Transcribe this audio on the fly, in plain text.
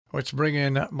Let's bring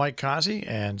in Mike Cozzi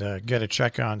and get a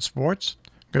check on sports.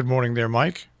 Good morning there,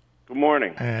 Mike. Good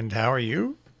morning. And how are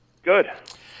you? Good.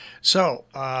 So,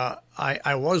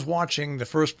 I was watching the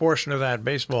first portion of that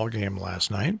baseball game last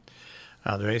night,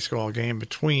 the baseball game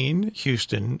between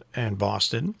Houston and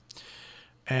Boston.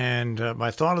 And my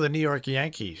thought of the New York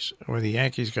Yankees, where the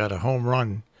Yankees got a home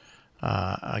run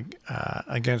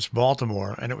against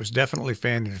Baltimore, and it was definitely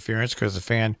fan interference because the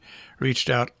fan reached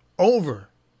out over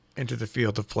into the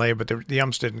field of play, but the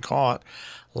umps didn't call it.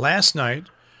 Last night,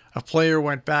 a player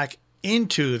went back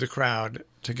into the crowd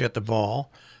to get the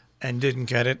ball and didn't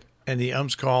get it, and the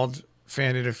umps called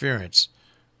fan interference.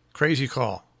 Crazy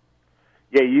call.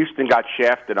 Yeah, Houston got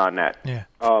shafted on that. Yeah.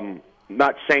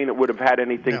 Not saying it would have had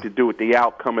anything to do with the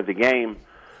outcome of the game.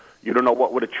 You don't know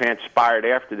what would have transpired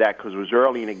after that because it was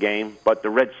early in the game, but the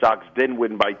Red Sox did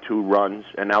win by 2 runs,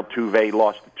 and Altuve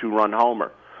lost a 2-run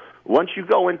homer. Once you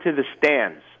go into the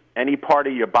stands, any part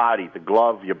of your body, the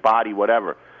glove, your body,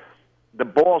 whatever, the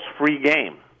ball's free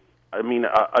game. I mean,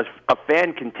 a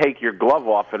fan can take your glove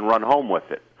off and run home with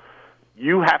it.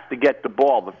 You have to get the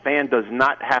ball. The fan does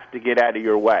not have to get out of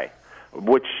your way,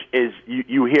 which is,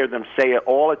 you hear them say it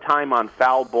all the time on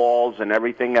foul balls and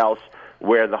everything else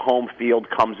where the home field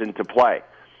comes into play.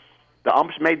 The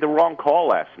umps made the wrong call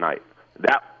last night.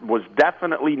 That was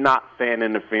definitely not fan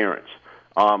interference.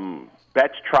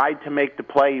 Betts tried to make the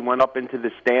play. He went up into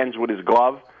the stands with his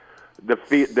glove. The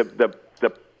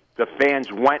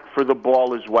fans went for the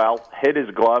ball as well, hit his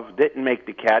glove, didn't make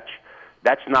the catch.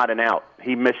 That's not an out.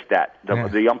 He missed that.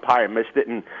 The umpire missed it,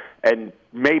 and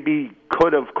maybe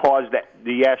could have caused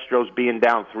the Astros being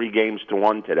down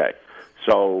 3-1 today.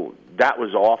 So that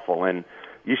was awful. And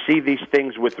you see these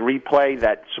things with replay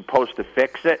that's supposed to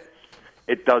fix it.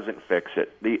 It doesn't fix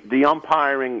it. The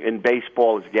umpiring in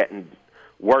baseball is getting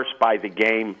worse by the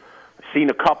game. I've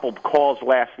seen a couple calls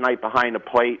last night behind the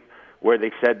plate where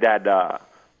they said that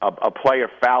a player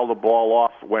fouled the ball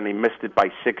off when he missed it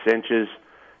by 6 inches.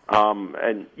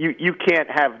 And you can't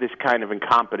have this kind of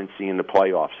incompetency in the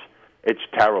playoffs. It's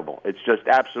terrible. It's just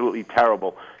absolutely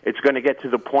terrible. It's going to get to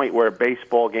the point where a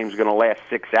baseball game is going to last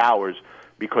 6 hours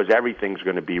because everything's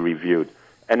going to be reviewed.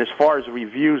 And as far as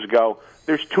reviews go,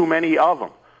 there's too many of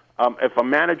them. If a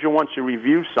manager wants to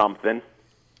review something,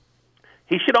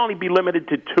 he should only be limited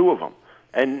to 2 of them.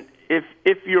 And if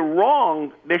you're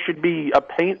wrong, there should be a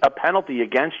penalty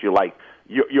against you, like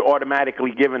you're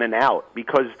automatically given an out,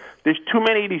 because there's too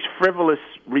many of these frivolous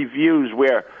reviews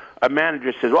where a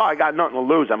manager says, well, I got nothing to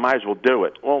lose, I might as well do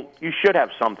it. Well, you should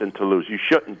have something to lose. You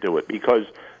shouldn't do it because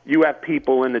you have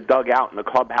people in the dugout in the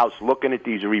clubhouse looking at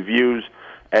these reviews,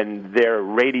 and they're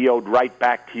radioed right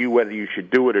back to you whether you should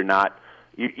do it or not.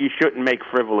 You shouldn't make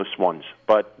frivolous ones.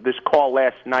 But this call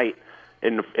last night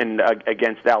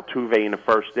against Altuve in the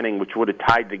first inning, which would have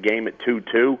tied the game at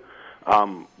 2-2,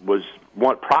 was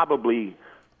probably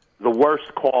the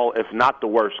worst call, if not the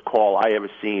worst call I ever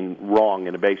seen wrong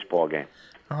in a baseball game.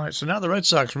 All right, so now the Red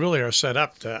Sox really are set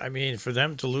up for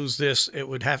them to lose this, it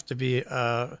would have to be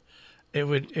it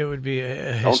would be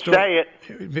a Don't say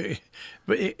it.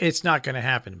 But it's not going to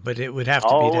happen. But it would have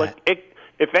to be that.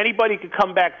 If anybody could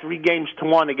come back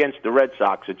 3-1 against the Red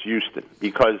Sox, it's Houston,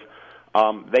 because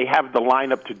they have the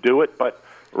lineup to do it. But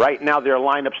right now their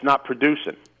lineup's not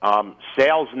producing.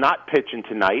 Sale's not pitching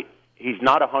tonight. He's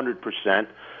not 100%.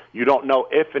 You don't know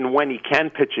if and when he can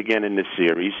pitch again in this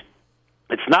series.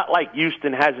 It's not like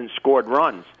Houston hasn't scored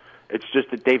runs. It's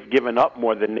just that they've given up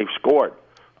more than they've scored.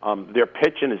 Their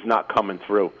pitching is not coming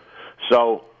through.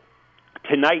 So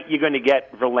tonight you're going to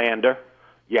get Verlander.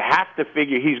 You have to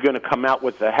figure he's going to come out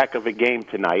with a heck of a game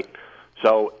tonight.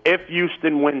 So if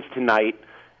Houston wins tonight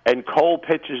and Cole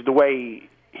pitches the way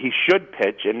he should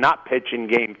pitch and not pitch in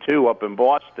Game 2 up in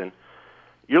Boston,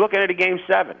 you're looking at a Game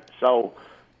 7. So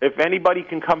if anybody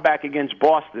can come back against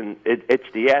Boston,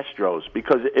 it's the Astros.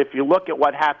 Because if you look at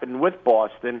what happened with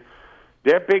Boston,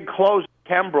 their big closer,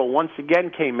 Kimbrel, once again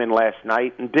came in last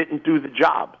night and didn't do the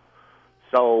job.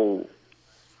 So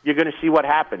you're going to see what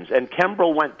happens. And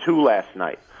Kimbrel went 2 last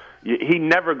night. He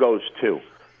never goes 2.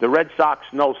 The Red Sox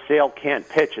know Sale can't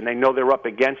pitch, and they know they're up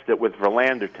against it with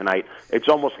Verlander tonight. It's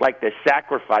almost like they're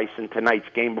sacrificing tonight's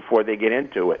game before they get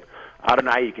into it. I don't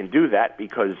know how you can do that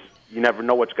because you never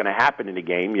know what's going to happen in the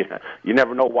game. You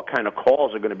never know what kind of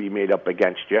calls are going to be made up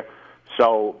against you.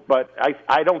 So, but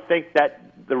I don't think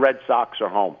that the Red Sox are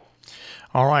home.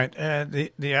 All right.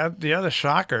 The other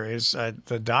shocker is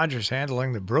the Dodgers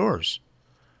handling the Brewers.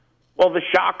 Well, the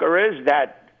shocker is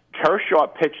that Kershaw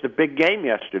pitched a big game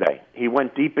yesterday. He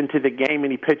went deep into the game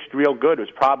and he pitched real good. It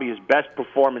was probably his best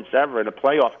performance ever in a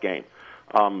playoff game.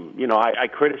 I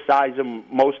criticize him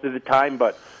most of the time,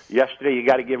 but yesterday you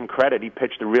got to give him credit. He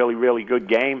pitched a really, really good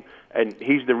game, and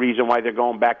he's the reason why they're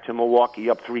going back to Milwaukee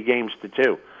up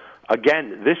 3-2.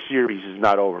 Again, this series is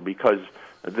not over because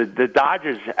the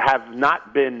Dodgers have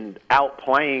not been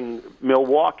outplaying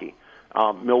Milwaukee.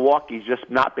 Milwaukee's just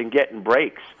not been getting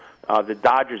breaks. The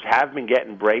Dodgers have been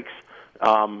getting breaks,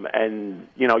 and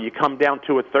you come down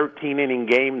to a 13-inning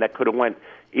game that could have went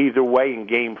either way in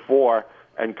Game 4,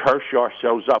 and Kershaw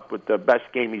shows up with the best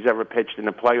game he's ever pitched in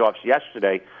the playoffs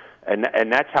yesterday, and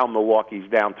that's how Milwaukee's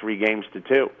down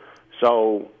 3-2.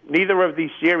 So neither of these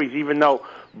series, even though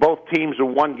both teams are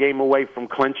one game away from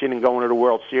clinching and going to the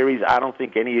World Series, I don't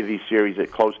think any of these series are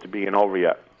close to being over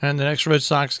yet. And the next Red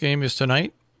Sox game is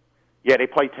tonight? Yeah, they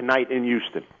play tonight in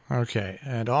Houston. Okay.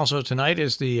 And also tonight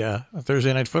is the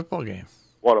Thursday night football game.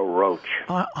 What a roach.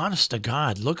 Honest to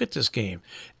God, look at this game.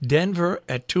 Denver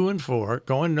at 2-4,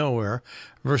 going nowhere,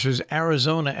 versus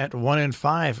Arizona at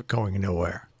 1-5, going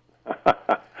nowhere.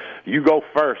 You go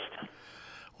first.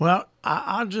 Well,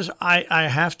 I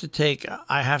have to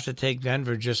take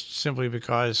Denver just simply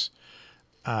because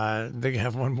they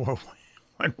have one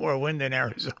more win than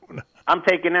Arizona. I'm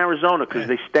taking Arizona because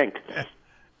they stink.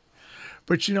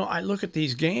 But I look at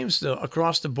these games though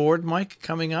across the board, Mike,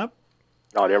 coming up.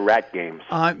 Oh, they're rat games.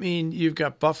 I mean, you've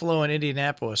got Buffalo and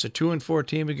Indianapolis, a 2-4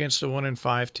 team against a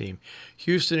 1-5 team.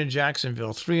 Houston and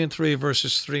Jacksonville, 3-3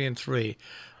 versus 3-3.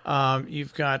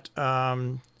 You've got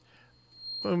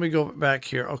let me go back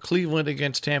here. Cleveland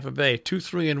against Tampa Bay,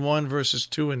 2-3-1 versus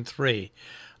 2-3.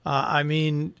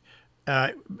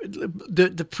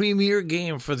 The premier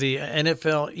game for the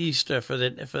NFL East for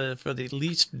the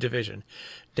least division,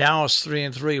 Dallas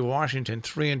 3-3, Washington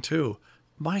 3-2.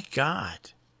 My God.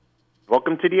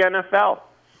 Welcome to the NFL.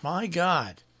 My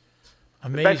God.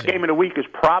 Amazing. The best game of the week is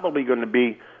probably going to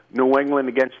be New England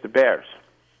against the Bears.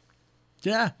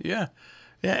 Yeah,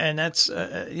 and that's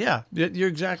you're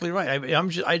exactly right.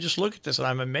 I just look at this and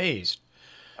I'm amazed.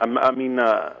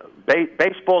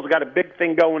 Baseball's got a big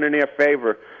thing going in their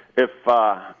favor. If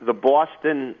the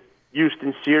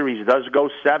Boston-Houston series does go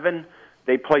 7,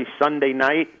 they play Sunday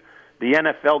night. The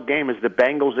NFL game is the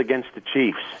Bengals against the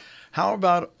Chiefs. How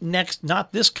about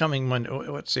not this coming Monday,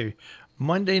 let's see,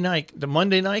 Monday night, the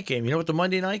Monday night game. You know what the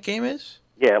Monday night game is?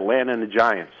 Yeah, Atlanta and the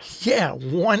Giants. Yeah,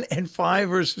 1-5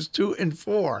 versus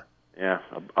 2-4. Yeah,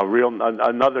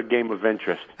 another game of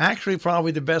interest. Actually,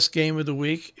 probably the best game of the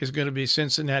week is going to be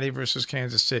Cincinnati versus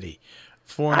Kansas City.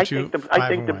 4-2. I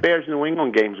think the Bears New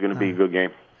England game is going to be a good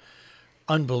game.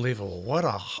 Unbelievable! What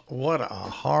a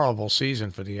horrible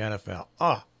season for the NFL.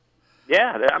 Oh,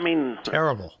 yeah, I mean,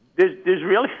 terrible. There's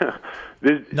really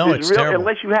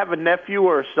unless you have a nephew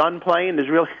or a son playing, there's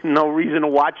really no reason to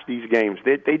watch these games.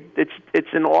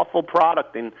 It's an awful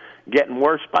product and getting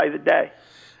worse by the day.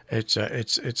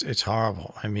 It's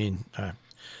horrible. I mean,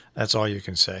 that's all you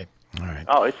can say. All right.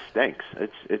 Oh, it stinks.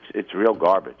 It's real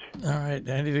garbage. All right.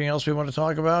 Anything else we want to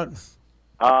talk about?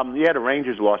 The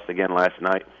Rangers lost again last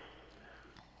night.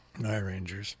 My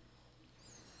Rangers.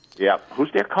 Yeah.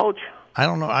 Who's their coach? I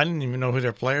don't know. I didn't even know who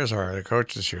their players are. Their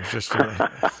coach this year. It's just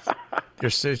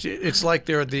it's like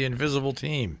they're the invisible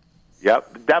team.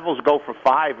 Yep. The Devils go for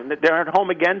 5, and they're at home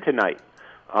again tonight.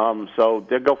 So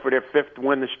they'll go for their 5th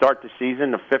win to start the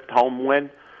season, the 5th home win.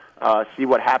 See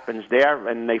what happens there.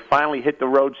 And they finally hit the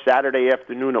road Saturday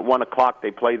afternoon at 1 o'clock.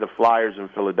 They play the Flyers in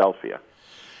Philadelphia.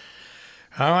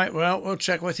 All right. Well, we'll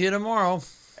check with you tomorrow.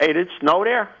 Hey, did it snow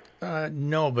there?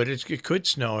 No, but it could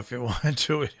snow if it wanted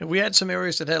to. We had some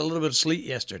areas that had a little bit of sleet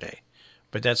yesterday,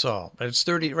 but that's all. But it's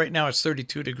 30 right now. It's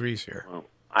 32 degrees here. Well,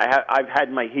 I've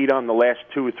had my heat on the last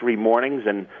 2 or 3 mornings,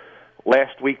 and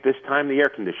last week this time the air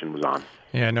conditioner was on.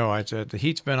 Yeah, no, the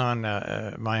heat's been on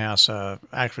my house.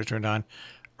 Actually turned on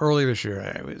early this year.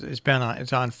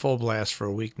 It's on full blast for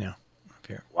a week now up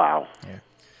here. Wow. Yeah.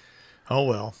 Oh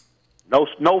well.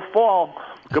 No fall.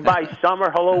 Goodbye,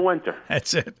 summer. Hello, winter.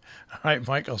 That's it. All right,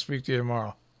 Mike, I'll speak to you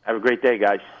tomorrow. Have a great day,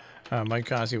 guys. Mike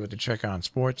Cozzi with the Check on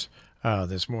Sports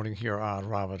this morning here on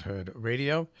Robert Hood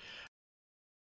Radio.